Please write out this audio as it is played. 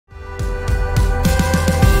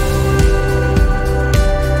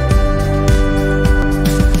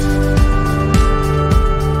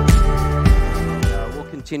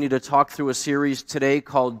continue to talk through a series today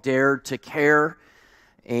called Dare to Care.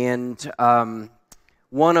 And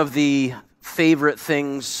one of the favorite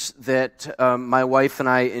things that my wife and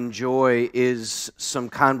I enjoy is some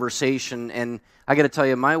conversation. And I got to tell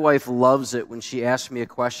you, my wife loves it when she asks me a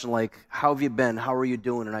question like, how have you been? How are you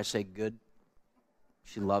doing? And I say, good.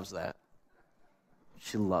 She loves that.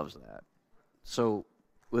 She loves that. So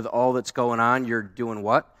with all that's going on, you're doing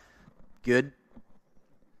what? Good.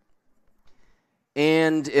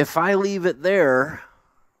 And if I leave it there,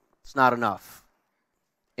 it's not enough.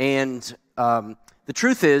 And the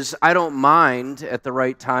truth is, I don't mind at the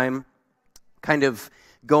right time kind of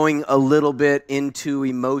going a little bit into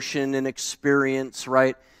emotion and experience,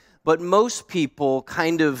 right? But most people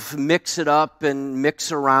kind of mix it up and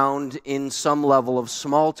mix around in some level of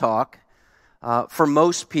small talk. For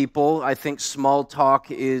most people, I think small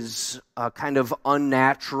talk is a kind of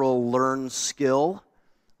unnatural learned skill,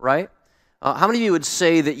 right? How many of you would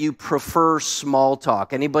say that you prefer small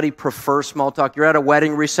talk? Anybody prefer small talk? You're at a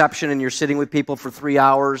wedding reception and you're sitting with people for 3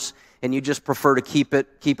 hours and you just prefer to keep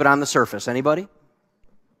it on the surface. Anybody?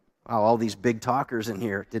 Wow, all these big talkers in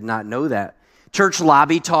here. Did not know that. Church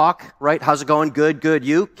lobby talk, right? How's it going? Good, good.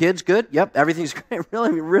 You? Kids, good? Yep, everything's great.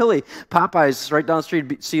 Really. Popeyes right down the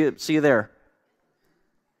street. See you there.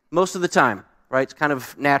 Most of the time, right? It's kind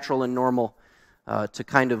of natural and normal to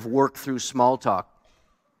kind of work through small talk.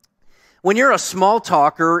 When you're a small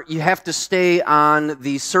talker, you have to stay on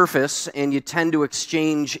the surface and you tend to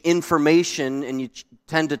exchange information and you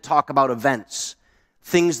tend to talk about events,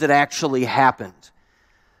 things that actually happened.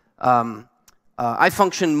 I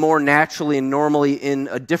function more naturally and normally in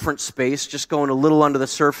a different space, just going a little under the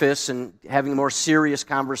surface and having a more serious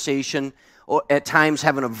conversation, or at times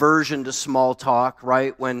have an aversion to small talk,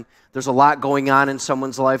 right? When there's a lot going on in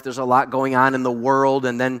someone's life, there's a lot going on in the world,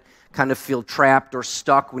 and then kind of feel trapped or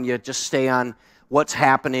stuck when you just stay on what's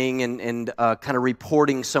happening and kind of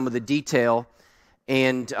reporting some of the detail.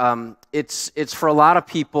 And it's for a lot of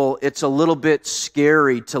people, it's a little bit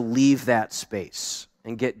scary to leave that space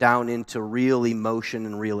and get down into real emotion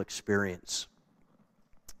and real experience.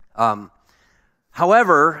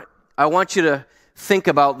 However, I want you to think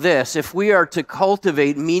about this. If we are to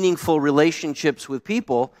cultivate meaningful relationships with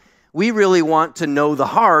people, we really want to know the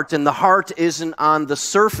heart, and the heart isn't on the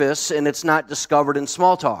surface, and it's not discovered in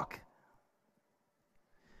small talk.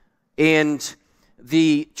 And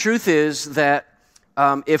the truth is that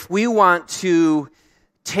if we want to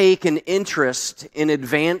take an interest in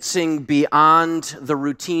advancing beyond the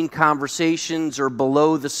routine conversations or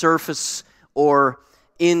below the surface or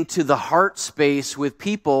into the heart space with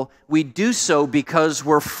people, we do so because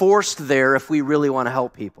we're forced there if we really want to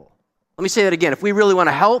help people. Let me say that again. If we really want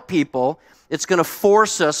to help people, it's going to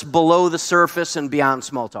force us below the surface and beyond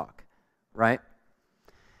small talk, right?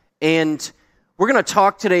 And we're going to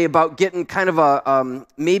talk today about getting kind of a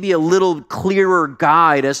maybe a little clearer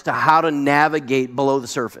guide as to how to navigate below the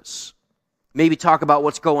surface. Maybe talk about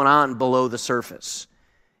what's going on below the surface.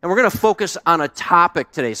 And we're going to focus on a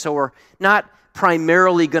topic today. So we're not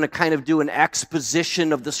primarily going to kind of do an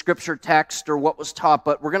exposition of the scripture text or what was taught,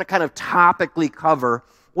 but we're going to kind of topically cover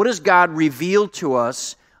what has God revealed to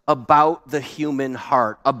us about the human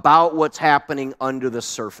heart, about what's happening under the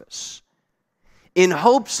surface, in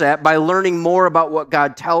hopes that by learning more about what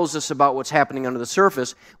God tells us about what's happening under the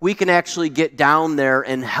surface, we can actually get down there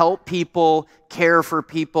and help people, care for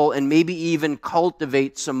people, and maybe even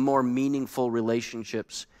cultivate some more meaningful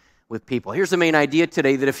relationships with people. Here's the main idea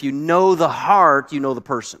today, that if you know the heart, you know the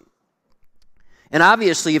person. And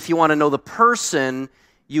obviously, if you want to know the person,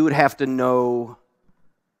 you would have to know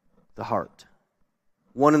the heart.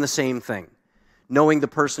 One and the same thing. Knowing the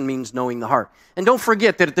person means knowing the heart. And don't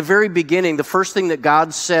forget that at the very beginning, the first thing that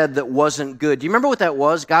God said that wasn't good, do you remember what that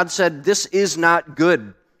was? God said, this is not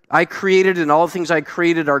good. I created and all the things I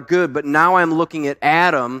created are good, but now I'm looking at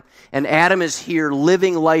Adam, and Adam is here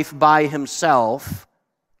living life by himself,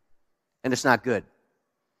 and it's not good.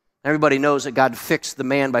 Everybody knows that God fixed the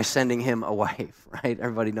man by sending him a wife, right?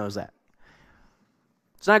 Everybody knows that.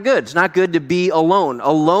 It's not good. It's not good to be alone.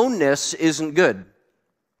 Aloneness isn't good.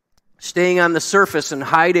 Staying on the surface and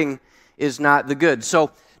hiding is not the good.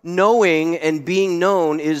 So knowing and being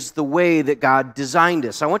known is the way that God designed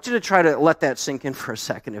us. I want you to try to let that sink in for a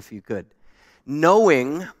second if you could.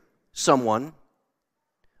 Knowing someone,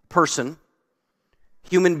 person,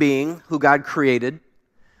 human being who God created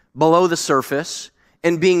below the surface,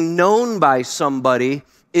 and being known by somebody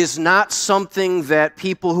is not something that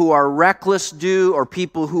people who are reckless do or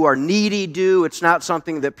people who are needy do. It's not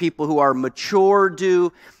something that people who are mature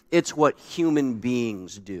do. It's what human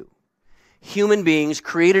beings do. human beings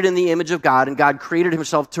created in the image of God, and God created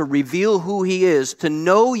himself to reveal who he is, to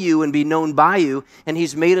know you and be known by you, and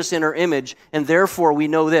he's made us in our image, and therefore we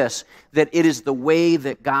know this, that it is the way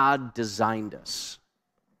that God designed us.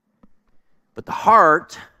 But the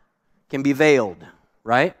heart can be veiled,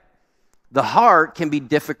 right? The heart can be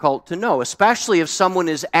difficult to know, especially if someone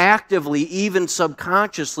is actively, even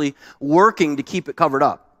subconsciously, working to keep it covered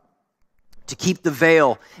up, to keep the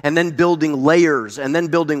veil, and then building layers, and then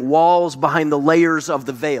building walls behind the layers of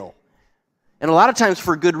the veil. And a lot of times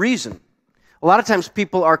for good reason. A lot of times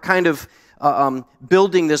people are kind of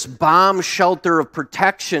building this bomb shelter of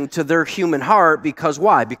protection to their human heart because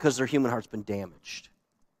why? Because their human heart's been damaged.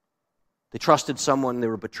 They trusted someone, they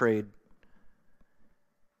were betrayed.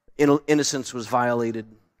 Innocence was violated.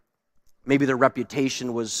 Maybe their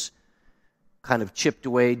reputation was kind of chipped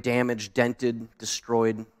away, damaged, dented,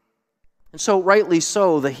 destroyed. And so, rightly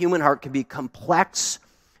so, the human heart can be a complex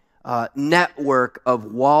network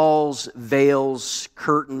of walls, veils,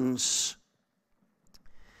 curtains.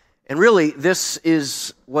 And really, this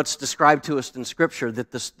is what's described to us in Scripture,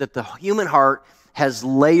 that the human heart has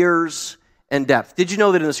layers and depth. Did you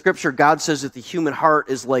know that in the Scripture, God says that the human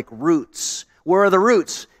heart is like roots? Where are the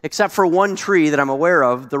roots? Except for one tree that I'm aware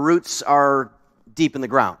of, the roots are deep in the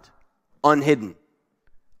ground, unhidden,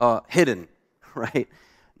 hidden, right?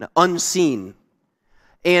 Unseen.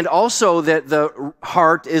 And also that the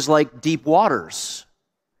heart is like deep waters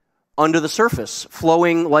under the surface,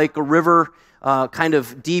 flowing like a river, kind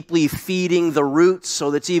of deeply feeding the roots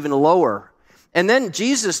so that's even lower. And then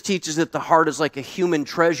Jesus teaches that the heart is like a human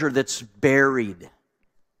treasure that's buried.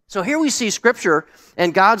 So here we see Scripture,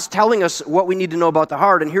 and God's telling us what we need to know about the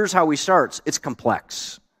heart, and here's how he starts. It's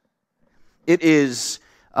complex. It is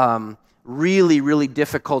really, really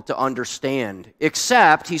difficult to understand,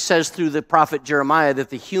 except he says through the prophet Jeremiah that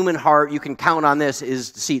the human heart, you can count on this,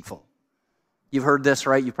 is deceitful. You've heard this,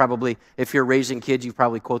 right? You probably, if you're raising kids, you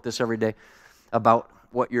probably quote this every day about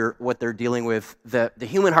what they're dealing with. The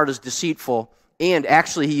human heart is deceitful, and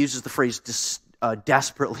actually he uses the phrase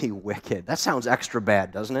desperately wicked. That sounds extra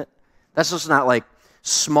bad, doesn't it? That's just not like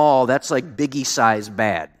small, that's like biggie size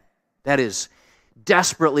bad. That is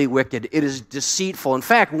desperately wicked. It is deceitful. In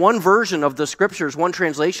fact, one version of the Scriptures, one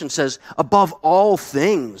translation says, above all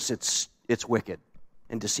things, it's wicked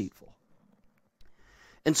and deceitful.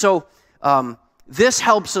 And so, this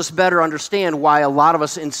helps us better understand why a lot of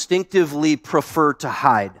us instinctively prefer to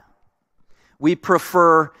hide. We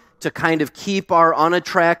prefer to kind of keep our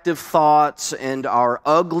unattractive thoughts and our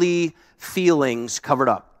ugly feelings covered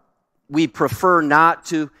up. We prefer not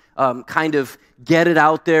to kind of get it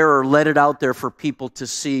out there or let it out there for people to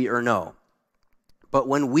see or know. But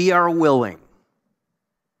when we are willing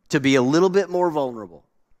to be a little bit more vulnerable,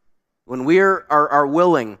 when we are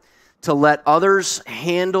willing to let others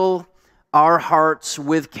handle our hearts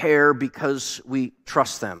with care because we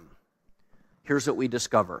trust them, here's what we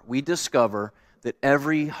discover. We discover that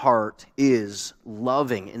every heart is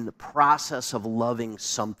loving, in the process of loving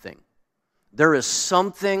something. There is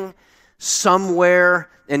something somewhere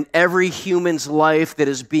in every human's life that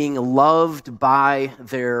is being loved by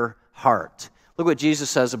their heart. Look what Jesus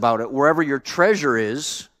says about it. Wherever your treasure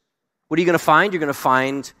is, what are you going to find? You're going to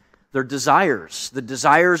find their desires. The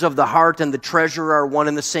desires of the heart and the treasure are one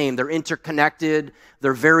and the same. They're interconnected.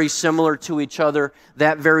 They're very similar to each other.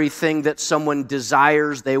 That very thing that someone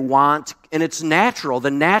desires, they want, and it's natural, the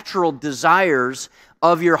natural desires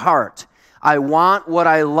of your heart. I want what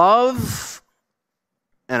I love,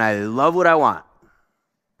 and I love what I want.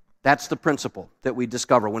 That's the principle that we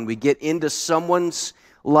discover. When we get into someone's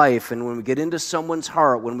life and when we get into someone's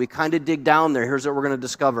heart, when we kind of dig down there, here's what we're going to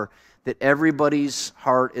discover. That everybody's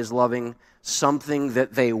heart is loving something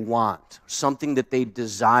that they want, something that they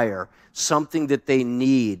desire, something that they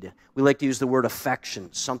need. We like to use the word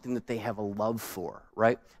affection, something that they have a love for,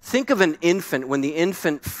 right? Think of an infant when the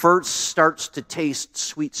infant first starts to taste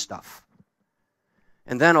sweet stuff.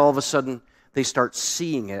 And then all of a sudden they start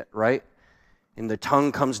seeing it, right? And the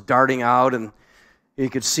tongue comes darting out and you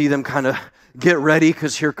could see them kind of get ready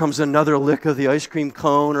because here comes another lick of the ice cream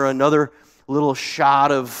cone or another little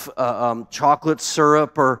shot of chocolate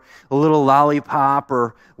syrup or a little lollipop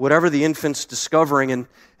or whatever the infant's discovering,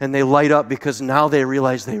 and they light up because now they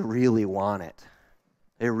realize they really want it.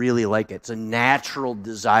 They really like it. It's a natural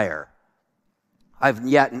desire. I've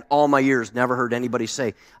yet in all my years never heard anybody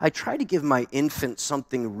say, I tried to give my infant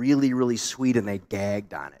something really, really sweet and they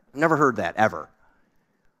gagged on it. I've never heard that, ever.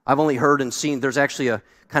 I've only heard and seen, there's actually a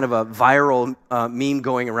kind of a viral meme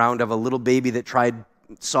going around of a little baby that tried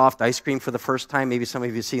soft ice cream for the first time. Maybe some of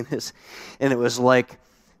you have seen this. And it was like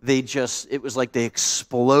it was like they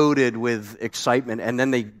exploded with excitement, and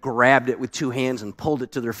then they grabbed it with two hands and pulled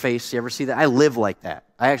it to their face. You ever see that? I live like that.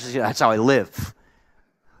 That's how I live.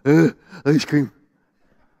 Ice cream.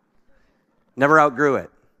 Never outgrew it.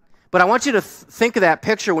 But I want you to think of that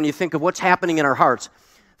picture when you think of what's happening in our hearts.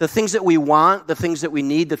 The things that we want, the things that we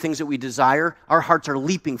need, the things that we desire, our hearts are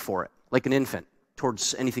leaping for it, like an infant,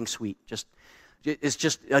 towards anything sweet. It's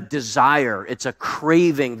just a desire. It's a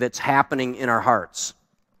craving that's happening in our hearts.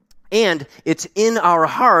 And it's in our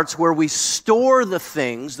hearts where we store the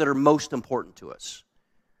things that are most important to us.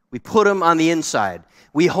 We put them on the inside.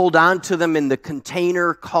 We hold on to them in the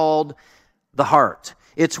container called the heart.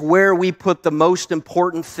 It's where we put the most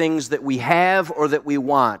important things that we have or that we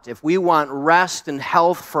want. If we want rest and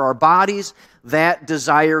health for our bodies, that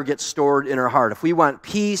desire gets stored in our heart. If we want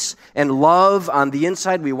peace and love on the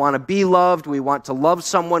inside, we want to be loved, we want to love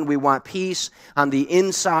someone, we want peace on the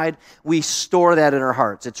inside, we store that in our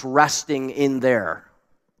hearts. It's resting in there.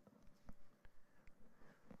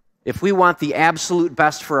 If we want the absolute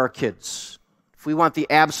best for our kids, if we want the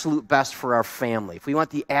absolute best for our family, if we want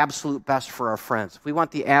the absolute best for our friends, if we want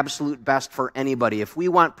the absolute best for anybody, if we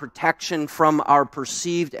want protection from our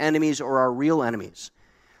perceived enemies or our real enemies,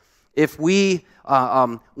 if we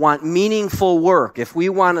want meaningful work, if we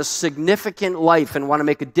want a significant life and want to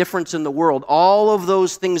make a difference in the world, all of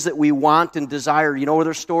those things that we want and desire, you know where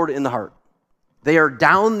they're stored? In the heart. They are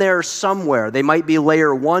down there somewhere. They might be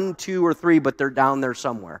layer 1, 2, or 3, but they're down there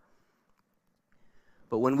somewhere.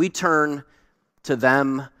 But when we turn to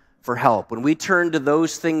them for help, when we turn to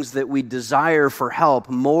those things that we desire for help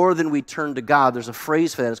more than we turn to God, there's a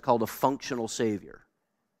phrase for that. It's called a functional Savior.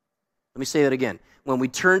 Let me say that again. When we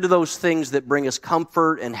turn to those things that bring us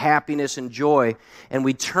comfort and happiness and joy, and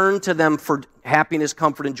we turn to them for happiness,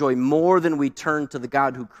 comfort, and joy more than we turn to the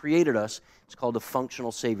God who created us, it's called a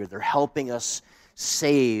functional Savior. They're helping us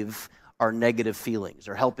save our negative feelings,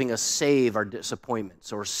 or helping us save our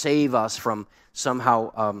disappointments, or save us from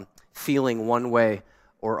somehow feeling one way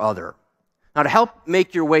or other. Now, to help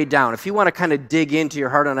make your way down, if you want to kind of dig into your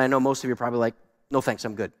heart, and I know most of you are probably like, no thanks,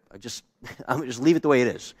 I'm good. I'm just leave it the way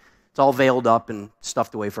it is. It's all veiled up and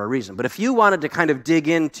stuffed away for a reason. But if you wanted to kind of dig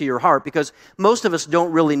into your heart, because most of us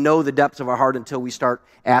don't really know the depths of our heart until we start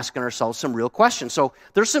asking ourselves some real questions. So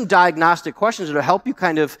there's some diagnostic questions that will help you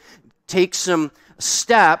kind of take some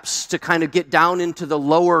steps to kind of get down into the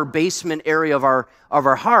lower basement area of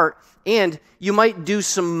our heart. And you might do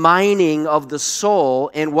some mining of the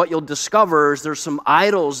soul, and what you'll discover is there's some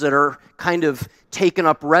idols that are kind of taken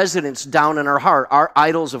up residence down in our heart. Our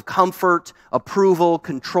idols of comfort, approval,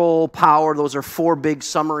 control, power. Those are 4 big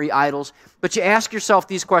summary idols. But you ask yourself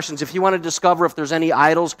these questions. If you want to discover if there's any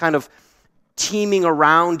idols kind of teeming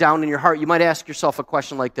around down in your heart, you might ask yourself a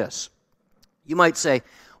question like this. You might say,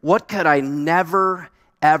 what could I never,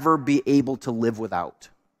 ever be able to live without?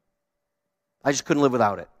 I just couldn't live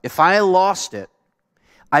without it. If I lost it,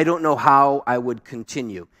 I don't know how I would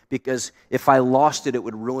continue, because if I lost it, it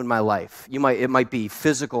would ruin my life. It might be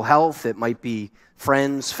physical health, it might be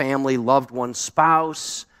friends, family, loved ones,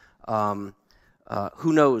 spouse,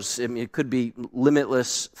 who knows? I mean, it could be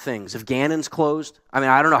limitless things. If Gannon's closed, I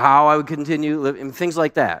don't know how I would continue, things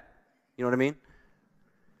like that. You know what I mean?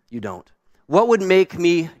 You don't. What would make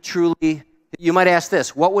me truly, you might ask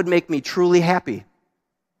this, what would make me truly happy?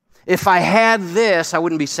 If I had this, I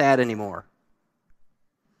wouldn't be sad anymore.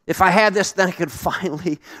 If I had this, then I could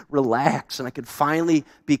finally relax and I could finally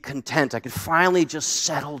be content. I could finally just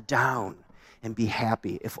settle down and be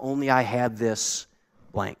happy. If only I had this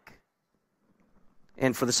blank.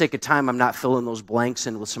 And for the sake of time, I'm not filling those blanks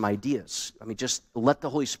in with some ideas. Just let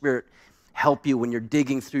the Holy Spirit help you when you're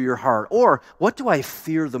digging through your heart. Or, what do I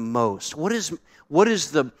fear the most? What is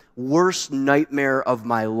the worst nightmare of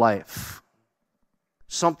my life?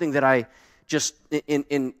 Something that I just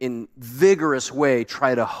in vigorous way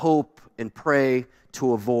try to hope and pray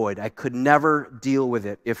to avoid. I could never deal with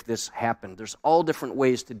it if this happened. There's all different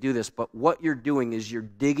ways to do this, but what you're doing is you're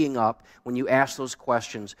digging up, when you ask those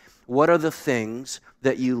questions, what are the things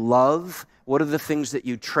that you love, what are the things that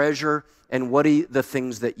you treasure, and what are the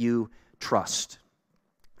things that you trust?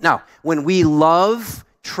 Now, when we love,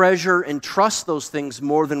 treasure, and trust those things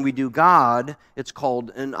more than we do God, it's called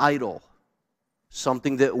an idol.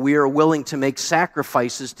 Something that we are willing to make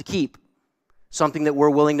sacrifices to keep. Something that we're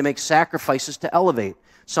willing to make sacrifices to elevate.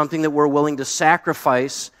 Something that we're willing to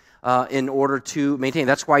sacrifice in order to maintain.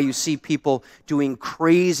 That's why you see people doing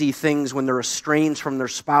crazy things when they're estranged from their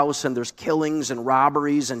spouse, and there's killings and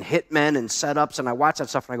robberies and hitmen and setups, and I watch that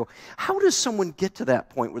stuff and I go, how does someone get to that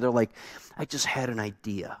point where they're like, I just had an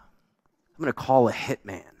idea. I'm going to call a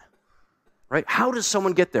hitman. Right? How does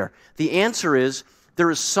someone get there? The answer is, there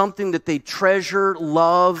is something that they treasure,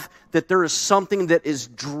 love, that there is something that is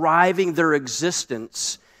driving their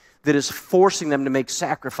existence that is forcing them to make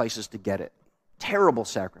sacrifices to get it. Terrible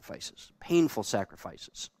sacrifices, painful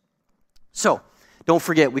sacrifices. So, don't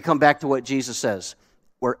forget, we come back to what Jesus says.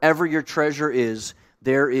 Wherever your treasure is,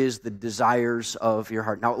 there is the desires of your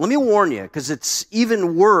heart. Now, let me warn you, because it's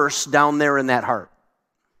even worse down there in that heart.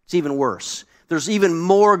 It's even worse. There's even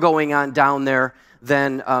more going on down there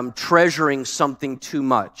than treasuring something too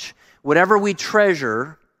much. Whatever we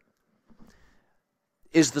treasure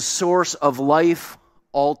is the source of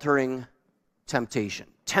life-altering temptation.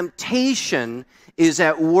 Temptation is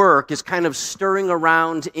at work, is kind of stirring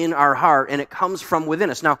around in our heart, and it comes from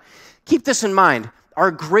within us. Now, keep this in mind.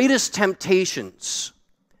 Our greatest temptations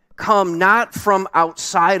come not from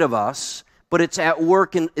outside of us, but it's at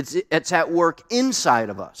work inside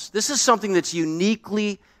of us. This is something that's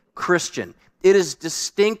uniquely Christian. It is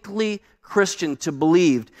distinctly Christian to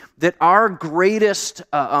believe that our greatest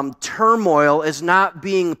turmoil is not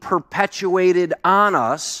being perpetuated on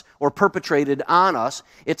us or perpetrated on us.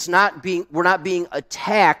 We're not being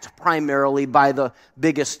attacked primarily by the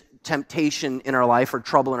biggest temptation in our life or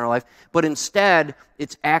trouble in our life, but instead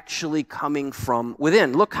it's actually coming from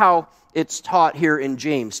within. Look how it's taught here in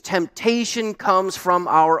James. Temptation comes from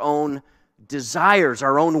our own desires,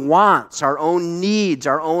 our own wants, our own needs,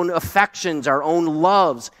 our own affections, our own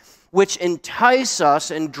loves, which entice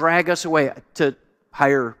us and drag us away to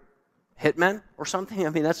hire hitmen or something. I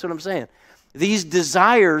mean, that's what I'm saying. These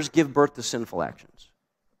desires give birth to sinful actions.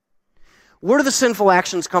 Where do the sinful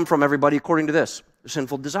actions come from, everybody, according to this? The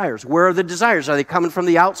sinful desires. Where are the desires? Are they coming from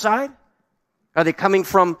the outside? Are they coming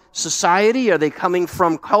from society? Are they coming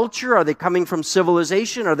from culture? Are they coming from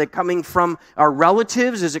civilization? Are they coming from our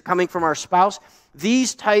relatives? Is it coming from our spouse?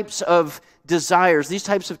 These types of desires, these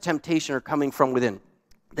types of temptation are coming from within.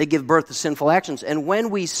 They give birth to sinful actions. And when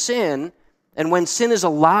we sin, and when sin is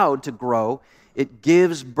allowed to grow, it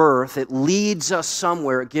gives birth, it leads us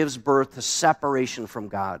somewhere, it gives birth to separation from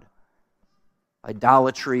God.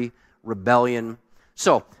 Idolatry, rebellion.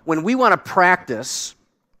 So, when we want to practice,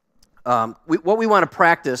 what we want to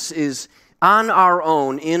practice is on our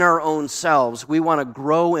own, in our own selves, we want to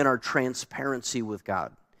grow in our transparency with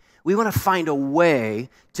God. We want to find a way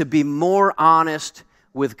to be more honest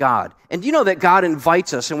with God. And you know that God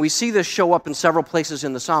invites us, and we see this show up in several places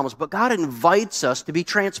in the Psalms, but God invites us to be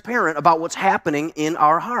transparent about what's happening in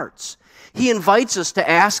our hearts. He invites us to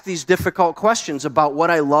ask these difficult questions about what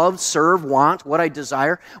I love, serve, want, what I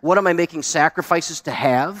desire, what am I making sacrifices to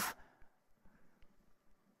have?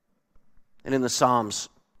 And in the Psalms,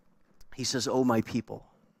 he says, "Oh, my people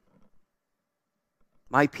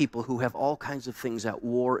who have all kinds of things at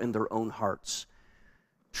war in their own hearts,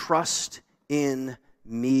 trust in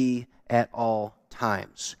me at all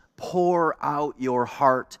times. Pour out your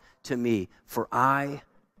heart to me, for I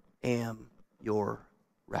am your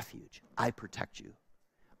refuge. I protect you.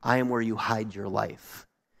 I am where you hide your life."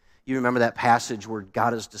 You remember that passage where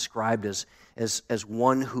God is described as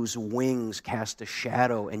one whose wings cast a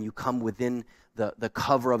shadow, and you come within the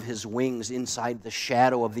cover of his wings, inside the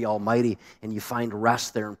shadow of the Almighty, and you find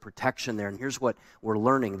rest there and protection there. And here's what we're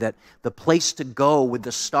learning, that the place to go with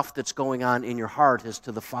the stuff that's going on in your heart is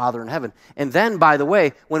to the Father in heaven. And then, by the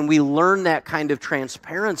way, when we learn that kind of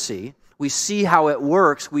transparency, we see how it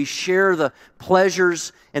works. We share the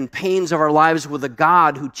pleasures and pains of our lives with a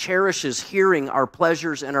God who cherishes hearing our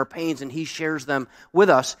pleasures and our pains, and he shares them with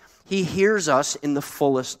us. He hears us in the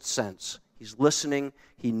fullest sense. He's listening.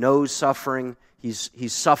 He knows suffering.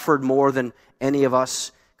 He's suffered more than any of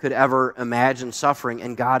us could ever imagine suffering,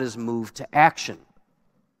 and God is moved to action.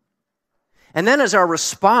 And then as our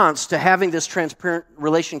response to having this transparent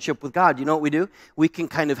relationship with God, you know what we do? We can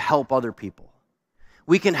kind of help other people.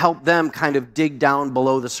 We can help them kind of dig down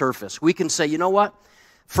below the surface. We can say, you know what?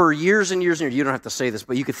 For years and years and years, you don't have to say this,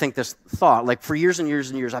 but you could think this thought, like for years and years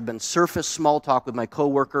and years, I've been surface small talk with my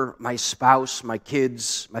coworker, my spouse, my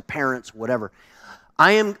kids, my parents, whatever.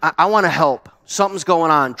 I want to help. Something's going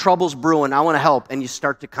on. Trouble's brewing. I want to help. And you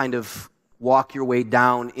start to kind of walk your way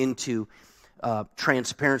down into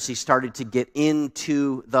transparency, started to get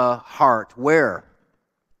into the heart, where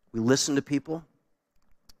we listen to people,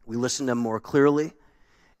 we listen to them more clearly,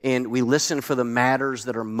 and we listen for the matters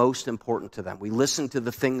that are most important to them. We listen to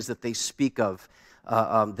the things that they speak of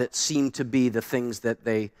that seem to be the things that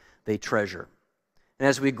they treasure. And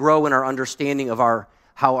as we grow in our understanding of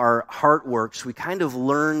how our heart works, we kind of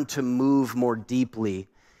learn to move more deeply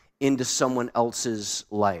into someone else's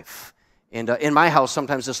life. And in my house,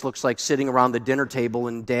 sometimes this looks like sitting around the dinner table,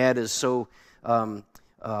 and Dad is so kind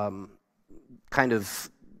of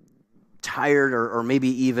tired, or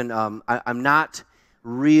maybe even I'm not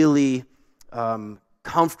really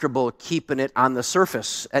comfortable keeping it on the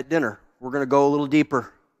surface at dinner. We're going to go a little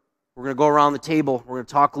deeper. We're going to go around the table. We're going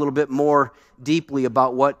to talk a little bit more deeply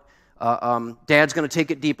about what Dad's going to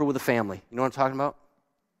take it deeper with the family. You know what I'm talking about?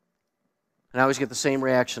 And I always get the same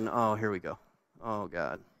reaction. Oh, here we go. Oh,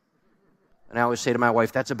 God. And I always say to my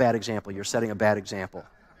wife, that's a bad example. You're setting a bad example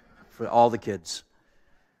for all the kids.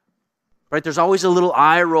 Right? There's always a little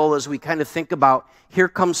eye roll as we kind of think about, here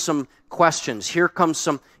comes some questions. Here comes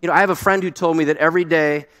some, I have a friend who told me that every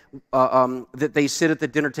day that they sit at the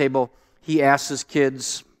dinner table, he asks his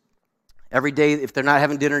kids, every day, if they're not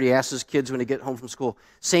having dinner, he asks his kids when they get home from school,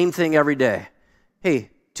 same thing every day. Hey,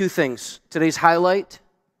 two things. Today's highlight,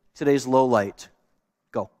 today's low light.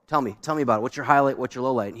 Go, tell me about it. What's your highlight, what's your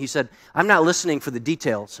low light? And he said, I'm not listening for the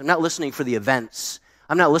details. I'm not listening for the events.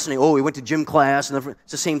 I'm not listening, we went to gym class, and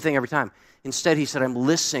it's the same thing every time. Instead, he said, I'm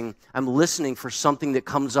listening for something that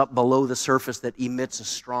comes up below the surface that emits a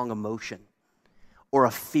strong emotion, or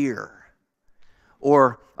a fear,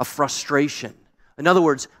 or a frustration. In other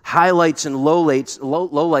words, highlights and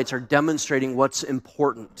lowlights are demonstrating what's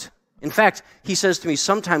important. In fact, he says to me,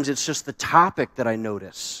 sometimes it's just the topic that I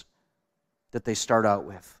notice that they start out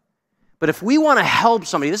with. But if we want to help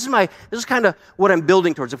somebody, this is kind of what I'm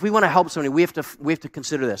building towards. If we want to help somebody, we have to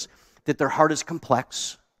consider this, that their heart is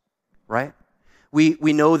complex, right? We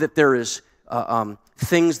know that there is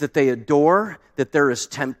things that they adore, that there is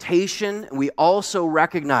temptation, and we also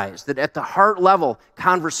recognize that at the heart level,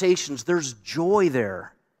 conversations, there's joy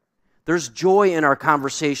there. There's joy in our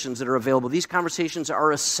conversations that are available. These conversations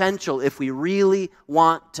are essential if we really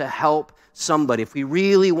want to help somebody, if we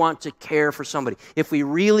really want to care for somebody, if we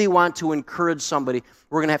really want to encourage somebody,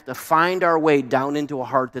 we're going to have to find our way down into a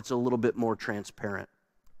heart that's a little bit more transparent.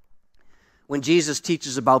 When Jesus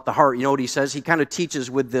teaches about the heart, you know what he says? He kind of teaches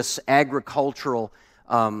with this agricultural,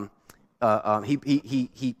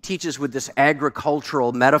 he teaches with this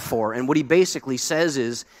agricultural metaphor, and what he basically says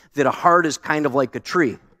is that a heart is kind of like a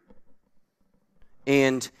tree.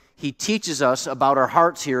 And he teaches us about our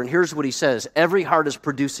hearts here, and here's what he says. Every heart is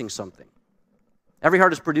producing something. Every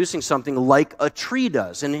heart is producing something like a tree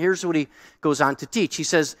does. And here's what he goes on to teach. He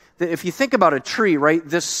says that if you think about a tree, right,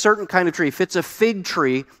 this certain kind of tree, if it's a fig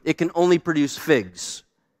tree, it can only produce figs.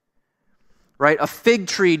 Right? A fig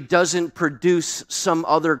tree doesn't produce some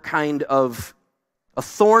other kind of, a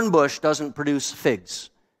thorn bush doesn't produce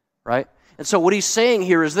figs. Right? And so what he's saying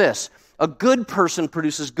here is this. A good person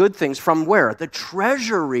produces good things from where? The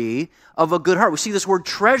treasury of a good heart. We see this word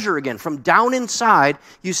treasure again. From down inside,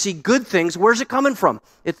 you see good things. Where's it coming from?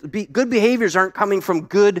 Good behaviors aren't coming from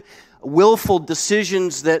good, willful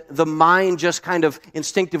decisions that the mind just kind of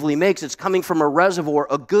instinctively makes. It's coming from a reservoir.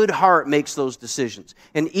 A good heart makes those decisions.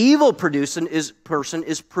 An evil person is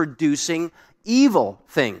producing evil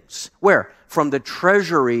things. Where? From the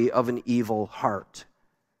treasury of an evil heart.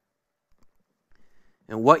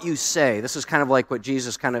 And what you say, this is kind of like what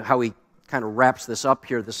Jesus how he kind of wraps this up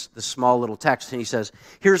here, this small little text. And he says,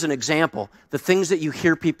 here's an example. The things that you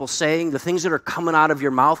hear people saying, the things that are coming out of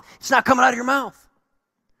your mouth, it's not coming out of your mouth.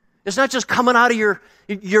 It's not just coming out of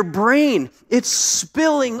your brain. It's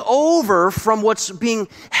spilling over from what's being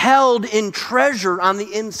held in treasure on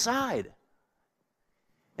the inside.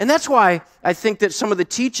 And that's why I think that some of the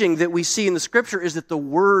teaching that we see in the Scripture is that the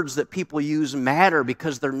words that people use matter,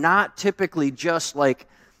 because they're not typically just like,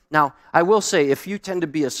 now, I will say, if you tend to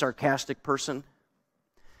be a sarcastic person,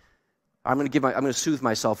 I'm going to soothe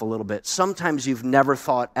myself a little bit. Sometimes you've never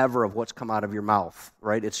thought ever of what's come out of your mouth,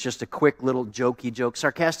 right? It's just a quick little jokey joke.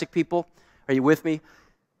 Sarcastic people, are you with me?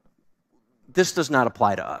 This does not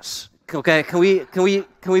apply to us. Okay, can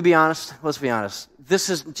we be honest? Let's be honest.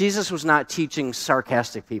 Jesus was not teaching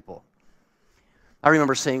sarcastic people. I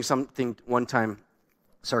remember saying something one time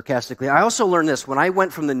sarcastically. I also learned this when I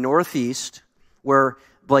went from the Northeast, where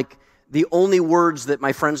like the only words that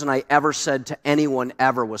my friends and I ever said to anyone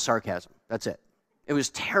ever was sarcasm. That's it. It was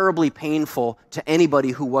terribly painful to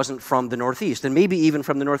anybody who wasn't from the Northeast, and maybe even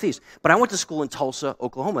from the Northeast. But I went to school in Tulsa,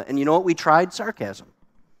 Oklahoma, and you know what we tried? Sarcasm.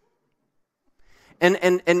 And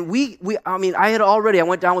I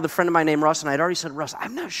went down with a friend of mine named Russ, and I'd already said, Russ,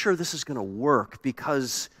 I'm not sure this is going to work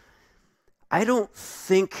because I don't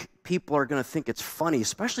think people are going to think it's funny,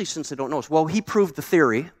 especially since they don't know us. Well, he proved the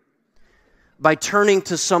theory by turning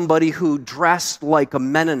to somebody who dressed like a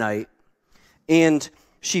Mennonite, and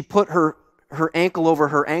she put her ankle over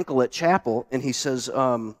her ankle at chapel, and he says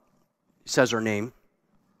her name.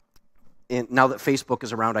 And now that Facebook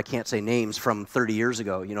is around, I can't say names from 30 years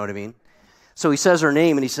ago, you know what I mean? So he says her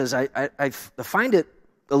name, and he says, I find it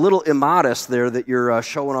a little immodest there that you're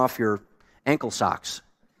showing off your ankle socks.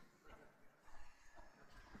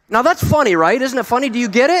 Now that's funny, right? Isn't it funny? Do you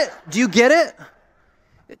get it? Do you get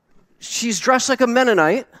it? She's dressed like a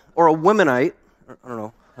Mennonite or a womanite. I don't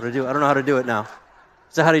know how to do it. I don't know how to do it now.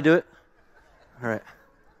 Is that how do you do it? All right.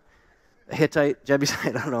 A Hittite,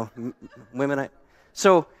 Jebusite, I don't know, womenite.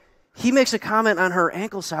 So he makes a comment on her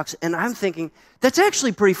ankle socks, and I'm thinking, that's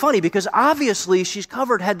actually pretty funny because obviously she's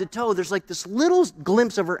covered head to toe. There's like this little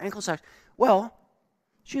glimpse of her ankle socks. Well,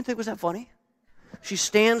 she didn't think it was that funny. She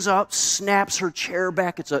stands up, snaps her chair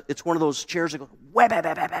back. It's one of those chairs that goes, whap, whap,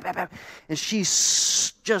 whap, whap, whap, whap, and she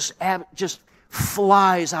just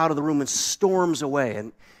flies out of the room and storms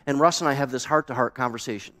away. And Russ and I have this heart-to-heart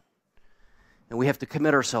conversation. And we have to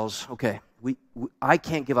commit ourselves, okay, I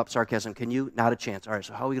can't give up sarcasm. Can you? Not a chance. All right,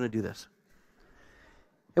 so how are we going to do this?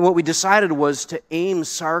 And what we decided was to aim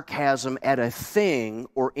sarcasm at a thing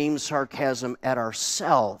or aim sarcasm at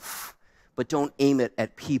ourselves, but don't aim it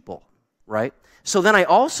at people, right? So then I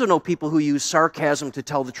also know people who use sarcasm to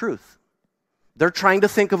tell the truth. They're trying to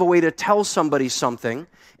think of a way to tell somebody something,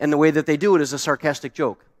 and the way that they do it is a sarcastic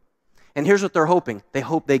joke. And here's what they're hoping. They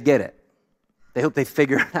hope they get it. They hope they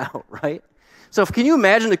figure it out, right? So can you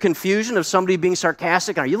imagine the confusion of somebody being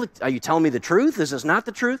sarcastic? Are you telling me the truth? Is this not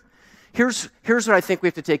the truth? Here's what I think we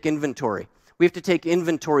have to take inventory. We have to take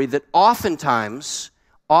inventory that oftentimes,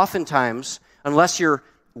 unless you're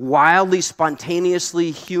wildly,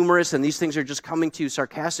 spontaneously humorous and these things are just coming to you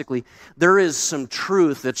sarcastically, there is some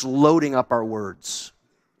truth that's loading up our words,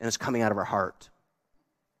 and it's coming out of our heart.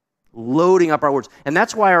 Loading up our words. And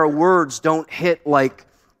that's why our words don't hit like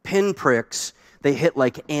pinpricks, they hit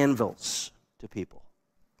like anvils to people.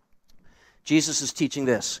 Jesus is teaching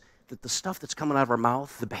this, that the stuff that's coming out of our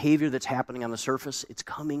mouth, the behavior that's happening on the surface, it's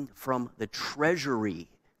coming from the treasury,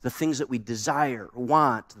 the things that we desire,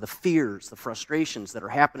 want, the fears, the frustrations that are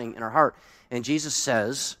happening in our heart. And Jesus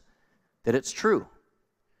says that it's true.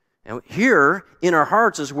 And here, in our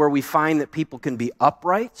hearts, is where we find that people can be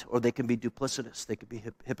upright or they can be duplicitous. They could be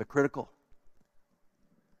hypocritical.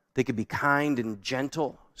 They could be kind and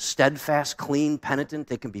gentle, steadfast, clean, penitent.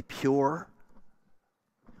 They can be pure.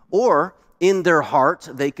 Or, in their heart,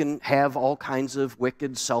 they can have all kinds of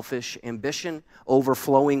wicked, selfish ambition,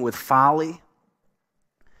 overflowing with folly.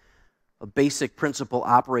 A basic principle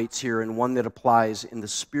operates here, and one that applies in the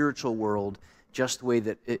spiritual world just the way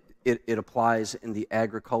that it applies in the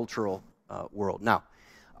agricultural world. Now,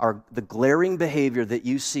 the glaring behavior that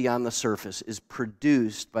you see on the surface is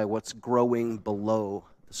produced by what's growing below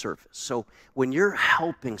the surface. So when you're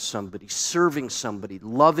helping somebody, serving somebody,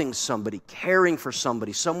 loving somebody, caring for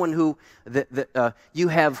somebody, someone who you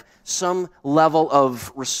have some level of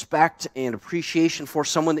respect and appreciation for,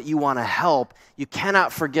 someone that you want to help, you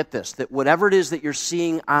cannot forget this, that whatever it is that you're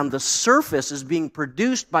seeing on the surface is being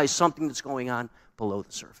produced by something that's going on below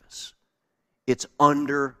the surface. It's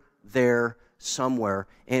under there somewhere,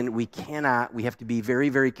 and we have to be very,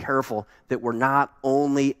 very careful that we're not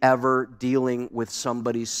only ever dealing with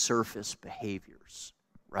somebody's surface behaviors,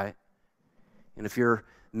 right? And if you're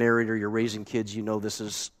married or you're raising kids, you know this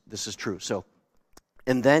is true. So,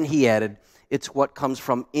 and then he added, it's what comes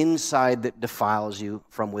from inside that defiles you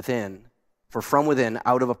from within. For from within,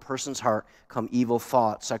 out of a person's heart, come evil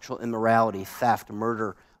thoughts, sexual immorality, theft,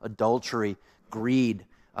 murder, adultery, greed,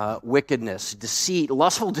 wickedness, deceit,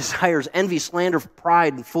 lustful desires, envy, slander,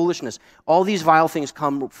 pride, and foolishness. All these vile things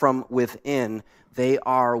come from within. They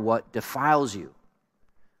are what defiles you.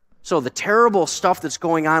 So the terrible stuff that's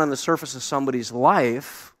going on the surface of somebody's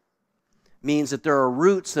life means that there are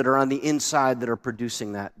roots that are on the inside that are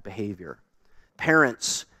producing that behavior.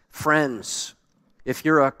 Parents, friends, if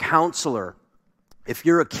you're a counselor, if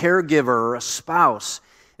you're a caregiver or a spouse,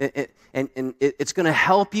 it's going to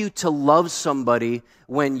help you to love somebody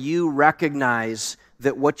when you recognize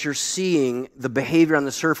that what you're seeing, the behavior on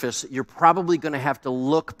the surface, you're probably going to have to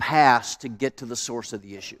look past to get to the source of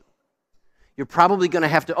the issue. You're probably going to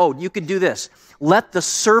have to, you could do this. Let the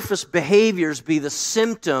surface behaviors be the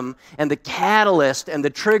symptom and the catalyst and the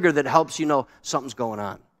trigger that helps you know something's going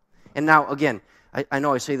on. And now, again, I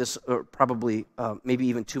know I say this probably maybe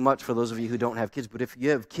even too much for those of you who don't have kids, but if you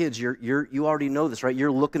have kids, you already know this, right?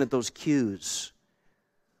 You're looking at those cues.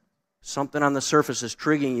 Something on the surface is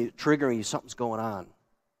triggering you. Something's going on.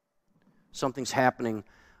 Something's happening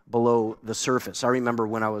below the surface. I remember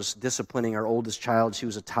when I was disciplining our oldest child, she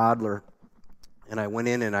was a toddler, and I went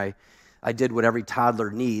in and I did what every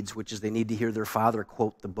toddler needs, which is they need to hear their father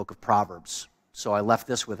quote the book of Proverbs. So I left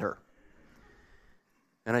this with her.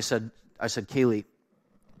 And I said, Kaylee,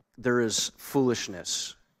 there is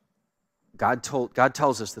foolishness. God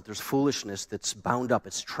tells us that there's foolishness that's bound up.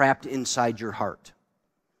 It's trapped inside your heart.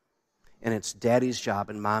 And it's daddy's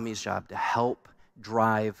job and mommy's job to help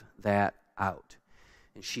drive that out.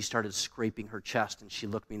 And she started scraping her chest, and she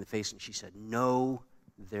looked me in the face, and she said, "No,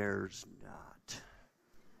 there's not."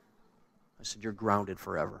 I said, "You're grounded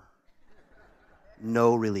forever.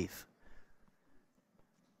 No relief."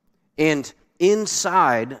 And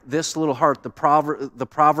inside this little heart, the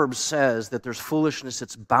proverb says that there's foolishness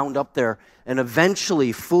that's bound up there, and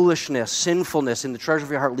eventually foolishness, sinfulness in the treasure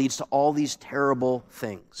of your heart leads to all these terrible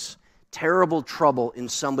things. Terrible trouble in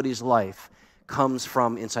somebody's life comes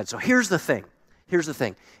from inside. So here's the thing.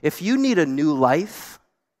 If you need a new life,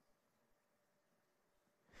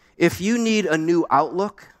 if you need a new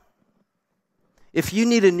outlook, if you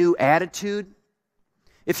need a new attitude,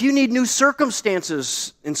 if you need new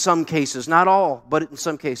circumstances in some cases, not all, but in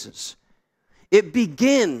some cases,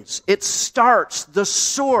 it starts, the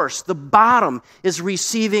source, the bottom is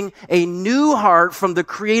receiving a new heart from the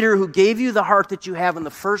Creator who gave you the heart that you have in the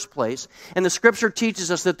first place. And the Scripture teaches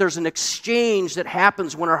us that there's an exchange that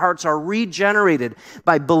happens when our hearts are regenerated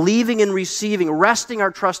by believing and receiving, resting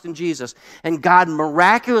our trust in Jesus. And God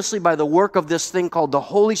miraculously, by the work of this thing called the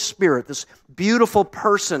Holy Spirit, this beautiful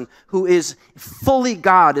person who is fully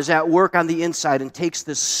God, is at work on the inside and takes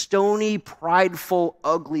this stony, prideful,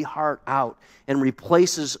 ugly heart out and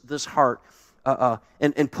replaces this heart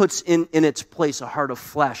and puts in its place a heart of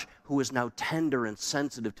flesh who is now tender and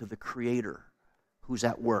sensitive to the Creator who's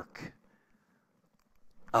at work.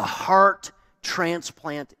 A heart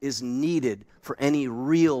transplant is needed for any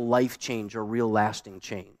real life change or real lasting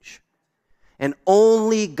change. And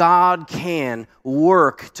only God can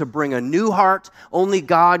work to bring a new heart. Only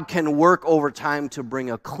God can work over time to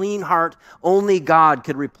bring a clean heart. Only God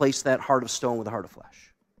could replace that heart of stone with a heart of flesh.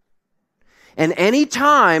 And any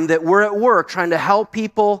time that we're at work trying to help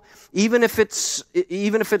people, even if it's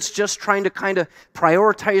just trying to kind of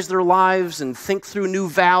prioritize their lives and think through new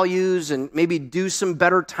values and maybe do some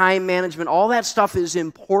better time management, all that stuff is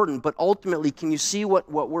important. But ultimately, can you see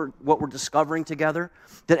what we're discovering together?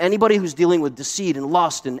 That anybody who's dealing with deceit and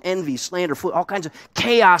lust and envy, slander, all kinds of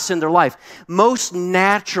chaos in their life, most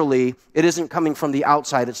naturally, it isn't coming from the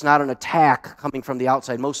outside. It's not an attack coming from the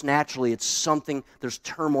outside. Most naturally, it's something, there's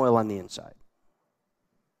turmoil on the inside.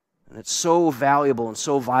 And it's so valuable and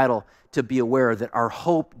so vital to be aware that our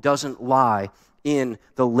hope doesn't lie in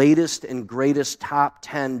the latest and greatest top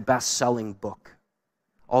 10 best-selling book.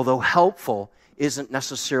 Although helpful, isn't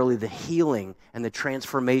necessarily the healing and the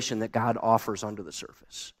transformation that God offers under the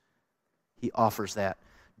surface. He offers that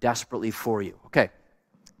desperately for you. Okay,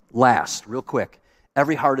 last, real quick.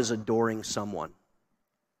 Every heart is adoring someone,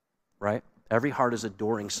 right? Every heart is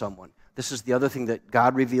adoring someone. This is the other thing that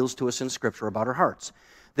God reveals to us in Scripture about our hearts.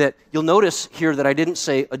 That you'll notice here that I didn't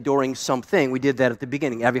say adoring something. We did that at the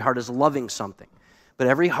beginning. Every heart is loving something. But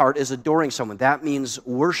every heart is adoring someone. That means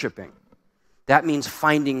worshiping. That means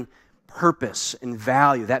finding purpose and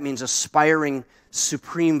value. That means aspiring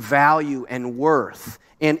supreme value and worth.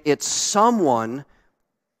 And it's someone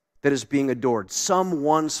that is being adored.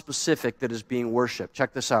 Someone specific that is being worshiped.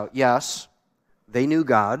 Check this out. Yes, they knew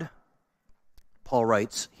God, Paul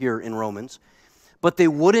writes here in Romans, but they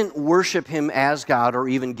wouldn't worship Him as God or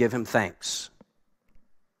even give Him thanks.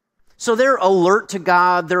 So they're alert to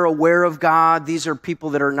God, they're aware of God. These are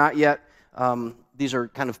people that are not yet, these are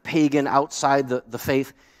kind of pagan outside the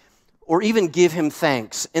faith, or even give Him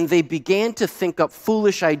thanks. And they began to think up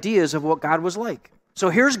foolish ideas of what God was like. So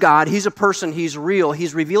here's God, He's a person, He's real,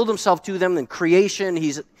 He's revealed Himself to them in creation,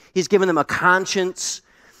 He's given them a conscience,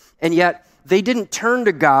 and yet they didn't turn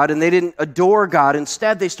to God and they didn't adore God.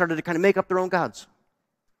 Instead, they started to kind of make up their own gods.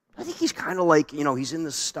 I think He's kind of like, He's in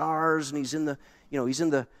the stars and He's in the,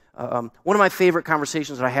 one of my favorite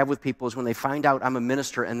conversations that I have with people is when they find out I'm a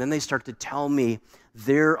minister and then they start to tell me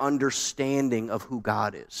their understanding of who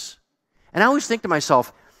God is. And I always think to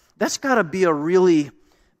myself, that's got to be a really,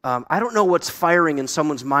 I don't know what's firing in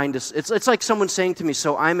someone's mind. It's like someone saying to me,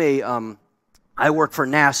 so I work for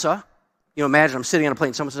NASA. Imagine I'm sitting on a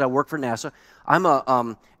plane. Someone says I work for NASA. I'm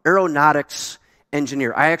a aeronautics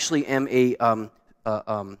engineer. I actually am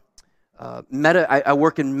I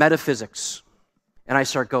work in metaphysics. And I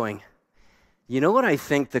start going, you know what I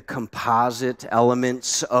think the composite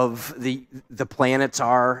elements of the planets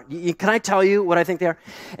are? Can I tell you what I think they are?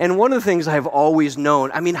 And one of the things I've always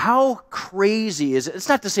known, how crazy is it? It's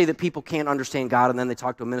not to say that people can't understand God and then they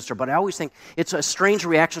talk to a minister, but I always think it's a strange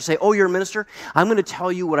reaction to say, oh, you're a minister? I'm going to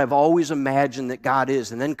tell you what I've always imagined that God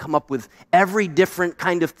is, and then come up with every different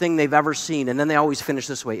kind of thing they've ever seen, and then they always finish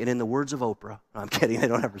this way. And in the words of Oprah, no, I'm kidding, they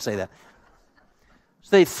don't ever say that.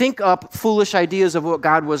 So they think up foolish ideas of what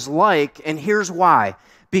God was like, and here's why.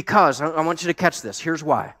 Because, I want you to catch this, here's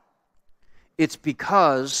why. It's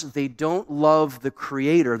because they don't love the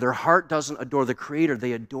Creator. Their heart doesn't adore the Creator,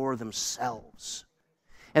 they adore themselves.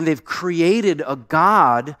 and they've created a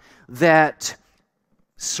God that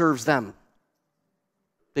serves them.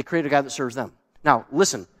 They created a God that serves them. Now,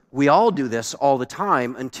 listen, we all do this all the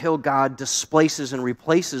time until God displaces and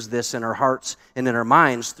replaces this in our hearts and in our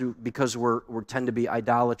minds because we tend to be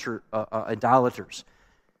idolaters.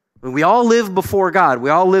 We all live before God. We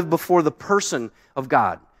all live before the person of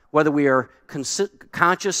God. Whether we are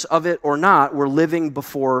conscious of it or not, we're living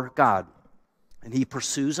before God. And He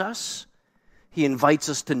pursues us. He invites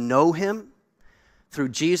us to know Him through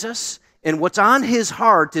Jesus. And what's on His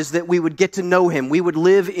heart is that we would get to know Him. We would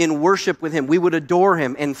live in worship with Him. We would adore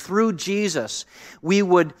Him. And through Jesus, we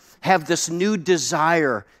would have this new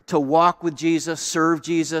desire to walk with Jesus, serve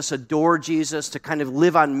Jesus, adore Jesus, to kind of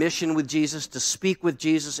live on mission with Jesus, to speak with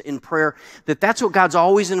Jesus in prayer. That's what God's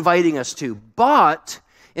always inviting us to. But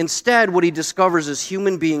instead, what He discovers is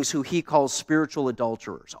human beings who He calls spiritual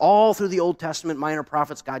adulterers. All through the Old Testament, minor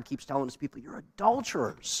prophets, God keeps telling His people, you're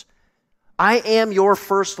adulterers. I am your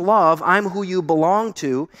first love. I'm who you belong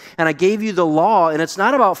to. And I gave you the law. And it's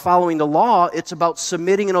not about following the law. It's about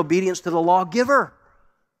submitting in obedience to the lawgiver.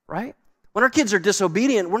 Right? When our kids are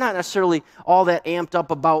disobedient, we're not necessarily all that amped up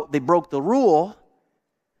about they broke the rule.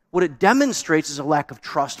 What it demonstrates is a lack of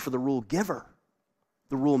trust for the rule giver,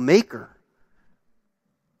 the rule maker.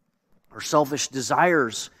 Our selfish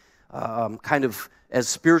desires, as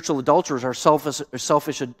spiritual adulterers, our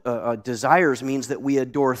selfish desires means that we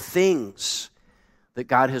adore things that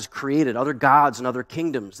God has created, other gods and other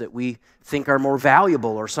kingdoms that we think are more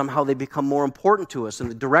valuable, or somehow they become more important to us. And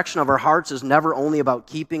the direction of our hearts is never only about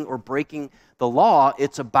keeping or breaking the law,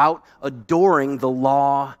 it's about adoring the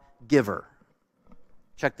lawgiver.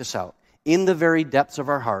 Check this out. In the very depths of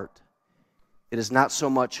our heart, it is not so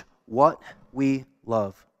much what we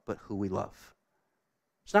love, but who we love.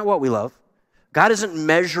 It's not what we love. God isn't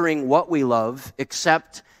measuring what we love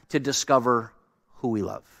except to discover who we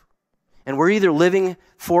love. And we're either living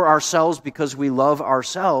for ourselves because we love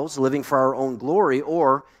ourselves, living for our own glory,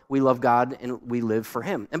 or we love God and we live for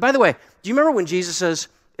Him. And by the way, do you remember when Jesus says,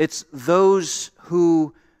 it's those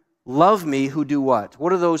who love me who do what?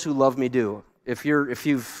 What do those who love me do? If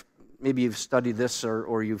you've studied this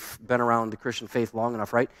or you've been around the Christian faith long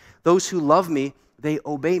enough, right? Those who love me, they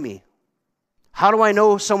obey me. How do I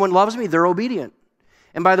know someone loves me? They're obedient.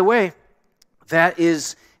 And by the way, that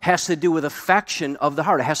has to do with affection of the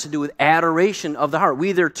heart. It has to do with adoration of the heart. We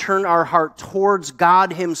either turn our heart towards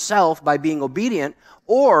God Himself by being obedient,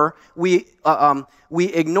 or we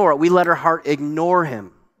ignore it. We let our heart ignore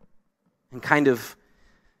Him and kind of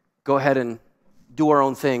go ahead and do our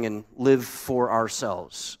own thing and live for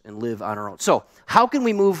ourselves and live on our own. So, how can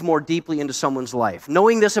we move more deeply into someone's life?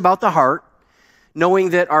 Knowing this about the heart, knowing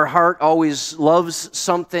that our heart always loves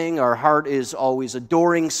something, our heart is always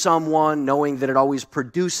adoring someone, knowing that it always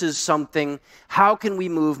produces something, how can we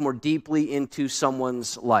move more deeply into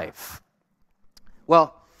someone's life?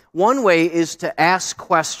 Well, one way is to ask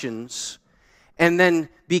questions and then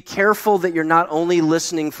be careful that you're not only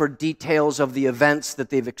listening for details of the events that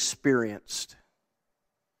they've experienced.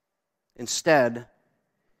 Instead,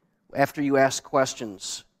 after you ask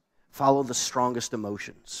questions, follow the strongest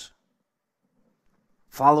emotions.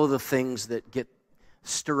 Follow the things that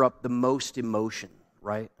stir up the most emotion,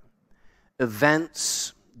 right?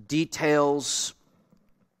 Events, details,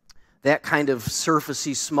 that kind of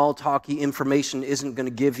surfacey, small-talky information isn't going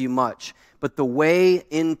to give you much. But the way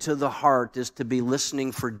into the heart is to be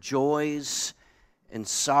listening for joys and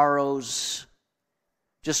sorrows.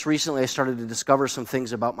 Just recently, I started to discover some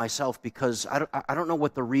things about myself because I don't know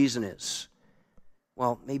what the reason is.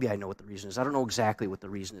 Well, maybe I know what the reason is. I don't know exactly what the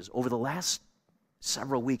reason is. Over the last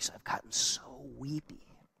several weeks, I've gotten so weepy.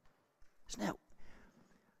 Isn't that?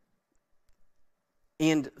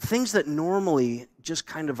 And things that normally just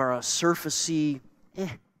kind of are a surfacey,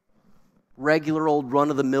 regular old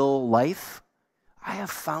run-of-the-mill life, I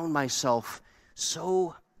have found myself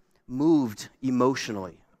so moved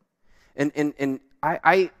emotionally. And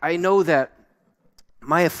I know that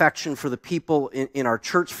my affection for the people in our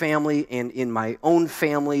church family and in my own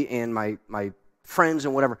family and my friends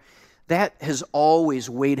and whatever, that has always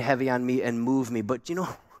weighed heavy on me and moved me. But,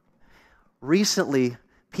 recently,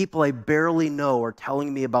 people I barely know are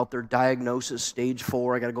telling me about their diagnosis, stage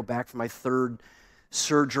 4. I got to go back for my 3rd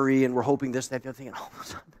surgery, and we're hoping this, that, the other thing. And all of a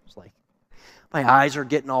sudden, it's like, my eyes are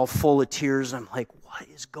getting all full of tears, and I'm like, what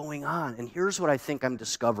is going on? And here's what I think I'm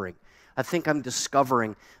discovering. I think I'm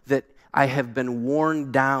discovering that I have been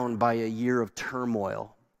worn down by a year of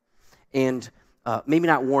turmoil. And maybe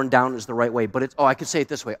not worn down is the right way, but I could say it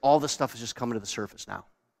this way. All the stuff is just coming to the surface now.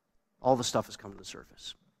 All the stuff is coming to the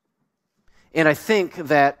surface. And I think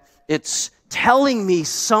that it's telling me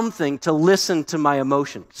something to listen to my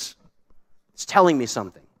emotions. It's telling me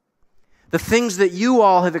something. The things that you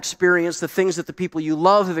all have experienced, the things that the people you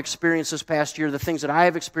love have experienced this past year, the things that I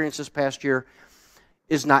have experienced this past year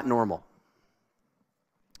is not normal.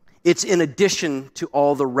 It's in addition to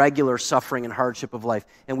all the regular suffering and hardship of life.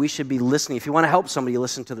 And we should be listening. If you want to help somebody,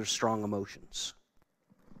 listen to their strong emotions.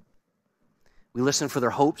 We listen for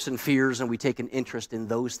their hopes and fears, and we take an interest in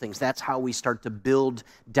those things. That's how we start to build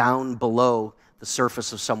down below the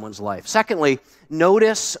surface of someone's life. Secondly,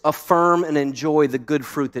 notice, affirm, and enjoy the good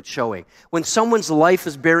fruit that's showing. When someone's life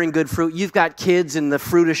is bearing good fruit, you've got kids and the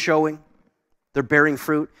fruit is showing. They're bearing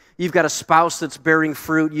fruit. You've got a spouse that's bearing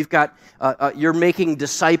fruit. You've got, you're making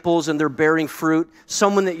disciples and they're bearing fruit.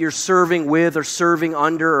 Someone that you're serving with or serving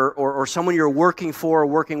under or someone you're working for or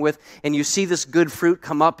working with, and you see this good fruit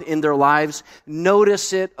come up in their lives,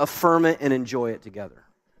 notice it, affirm it, and enjoy it together.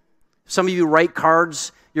 Some of you write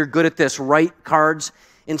cards. You're good at this. Write cards.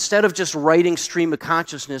 Instead of just writing stream of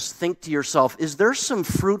consciousness, think to yourself, is there some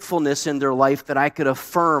fruitfulness in their life that I could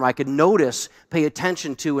affirm, I could notice, pay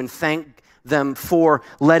attention to, and thank them for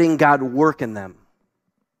letting God work in them,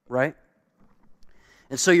 right?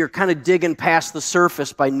 And so you're kind of digging past the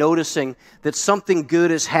surface by noticing that something good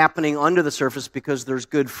is happening under the surface because there's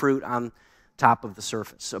good fruit on top of the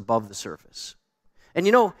surface, above the surface. And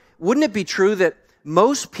you know, wouldn't it be true that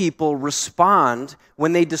most people respond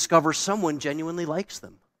when they discover someone genuinely likes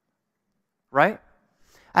them, right?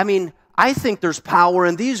 I mean, I think there's power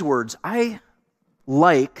in these words. I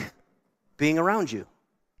like being around you.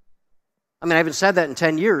 I mean, I haven't said that in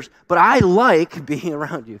 10 years, but I like being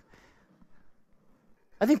around you.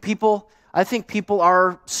 I think people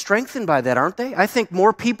are strengthened by that, aren't they? I think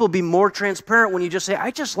more people be more transparent when you just say, I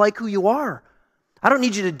just like who you are. I don't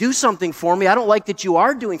need you to do something for me. I don't like that you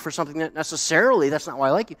are doing for something that necessarily. That's not why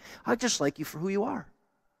I like you. I just like you for who you are.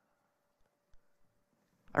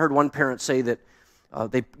 I heard one parent say that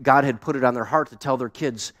God had put it on their heart to tell their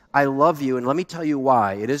kids, I love you, and let me tell you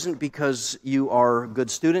why. It isn't because you are a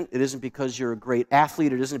good student. It isn't because you're a great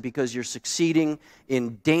athlete. It isn't because you're succeeding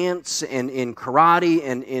in dance and in karate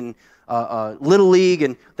and in Little League,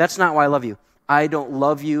 and that's not why I love you. I don't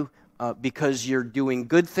love you because you're doing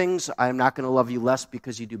good things. I'm not going to love you less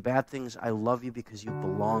because you do bad things. I love you because you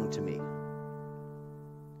belong to me.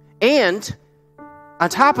 And on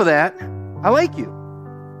top of that, I like you.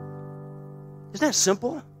 Isn't that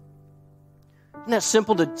simple? Isn't that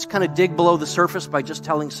simple to kind of dig below the surface by just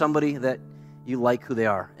telling somebody that you like who they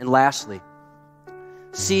are? And lastly,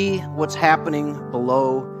 see what's happening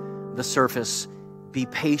below the surface. Be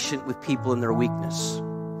patient with people in their weakness.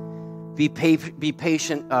 Be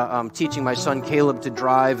patient. Teaching my son Caleb to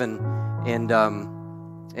drive, and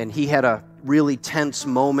he had a really tense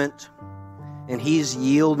moment, and he's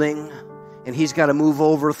yielding, and he's got to move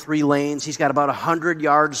over 3 lanes. He's got about 100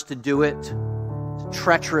 yards to do it. It's a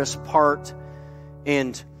treacherous part,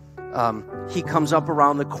 and he comes up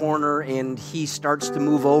around the corner, and he starts to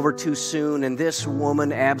move over too soon, and this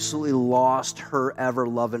woman absolutely lost her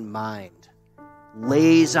ever-loving mind.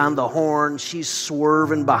 Lays on the horn. She's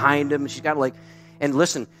swerving behind him. She's got and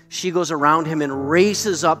listen, she goes around him and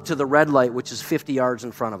races up to the red light, which is 50 yards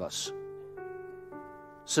in front of us.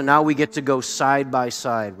 So now we get to go side by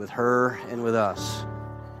side with her and with us.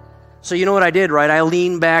 So you know what I did, right? I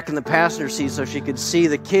leaned back in the passenger seat so she could see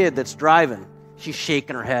the kid that's driving. She's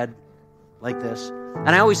shaking her head like this. And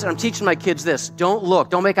I'm teaching my kids this. Don't look.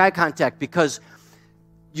 Don't make eye contact because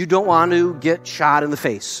you don't want to get shot in the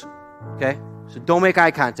face. Okay? So don't make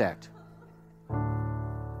eye contact.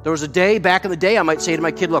 There was a day, back in the day, I might say to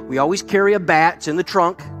my kid, look, we always carry a bat. It's in the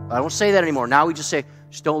trunk. I don't say that anymore. Now we just say,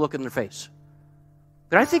 just don't look in their face.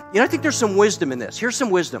 But I think there's some wisdom in this. Here's some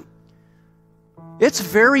wisdom. It's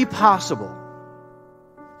very possible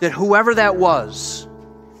that whoever that was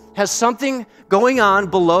has something going on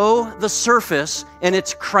below the surface, and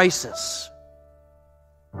it's crisis.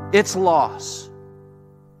 It's loss.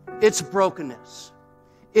 It's brokenness.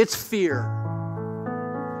 It's fear.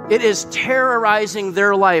 It is terrorizing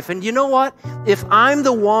their life. And you know what? If I'm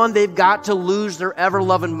the one they've got to lose their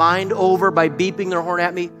ever-loving mind over by beeping their horn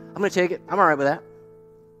at me, I'm going to take it. I'm all right with that.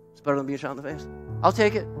 It's better than being shot in the face. I'll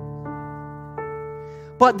take it.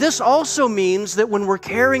 But this also means that when we're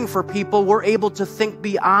caring for people, we're able to think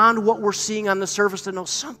beyond what we're seeing on the surface to know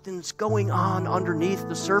something's going on underneath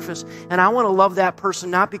the surface. And I want to love that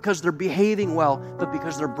person not because they're behaving well, but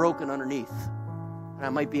because they're broken underneath. And I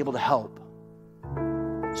might be able to help.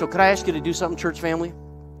 So could I ask you to do something, church family?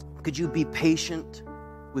 Could you be patient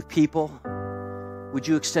with people? Would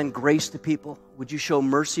you extend grace to people? Would you show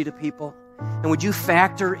mercy to people? And would you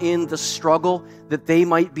factor in the struggle that they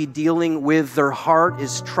might be dealing with? Their heart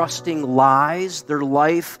is trusting lies. Their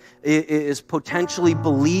life is potentially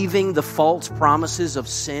believing the false promises of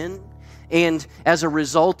sin. And as a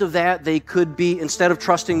result of that, they could be, instead of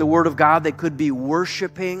trusting the Word of God, they could be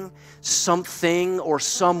worshiping something or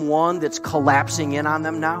someone that's collapsing in on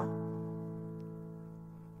them now.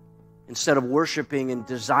 Instead of worshiping and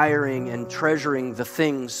desiring and treasuring the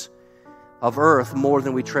things of earth more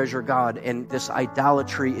than we treasure God, and this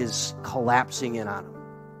idolatry is collapsing in on them.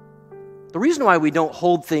 The reason why we don't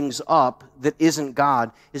hold things up that isn't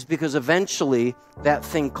God is because eventually that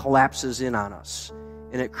thing collapses in on us,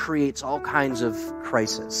 and it creates all kinds of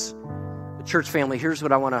crisis. The church family, here's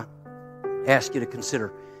what I want to ask you to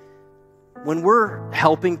consider. When we're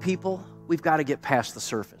helping people, we've got to get past the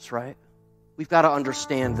surface, right? We've got to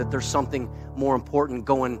understand that there's something more important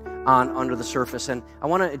going on under the surface. And I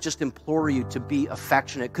want to just implore you to be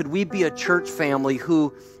affectionate. Could we be a church family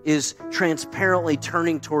who is transparently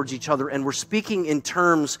turning towards each other, and we're speaking in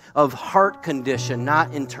terms of heart condition,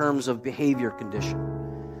 not in terms of behavior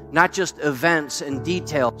condition? Not just events and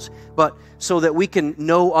details, but so that we can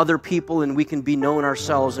know other people and we can be known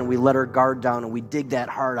ourselves, and we let our guard down and we dig that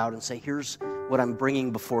heart out and say, here's what I'm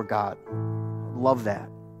bringing before God. Love that.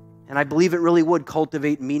 And I believe it really would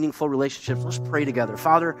cultivate meaningful relationships. Let's pray together.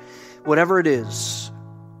 Father, whatever it is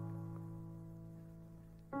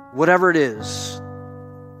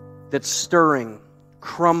that's stirring,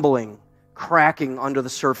 crumbling, cracking under the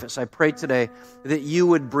surface, I pray today that you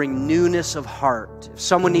would bring newness of heart. If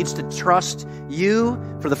someone needs to trust you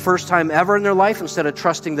for the first time ever in their life, instead of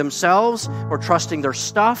trusting themselves or trusting their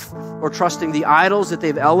stuff or trusting the idols that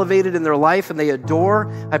they've elevated in their life and they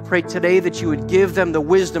adore, I pray today that you would give them the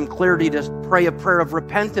wisdom, clarity to pray a prayer of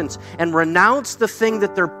repentance and renounce the thing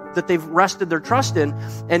that they've rested their trust in,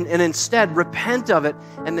 and instead repent of it,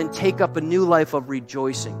 and then take up a new life of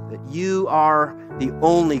rejoicing that you are the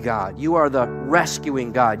only God. You are the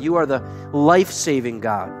rescuing God. You are the life-saving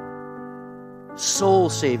God,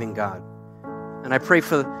 soul-saving God. And I pray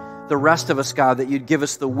for the rest of us, God, that you'd give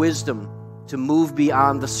us the wisdom to move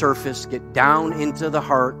beyond the surface, get down into the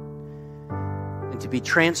heart, and to be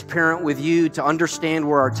transparent with you, to understand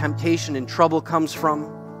where our temptation and trouble comes from,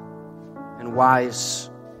 and wisely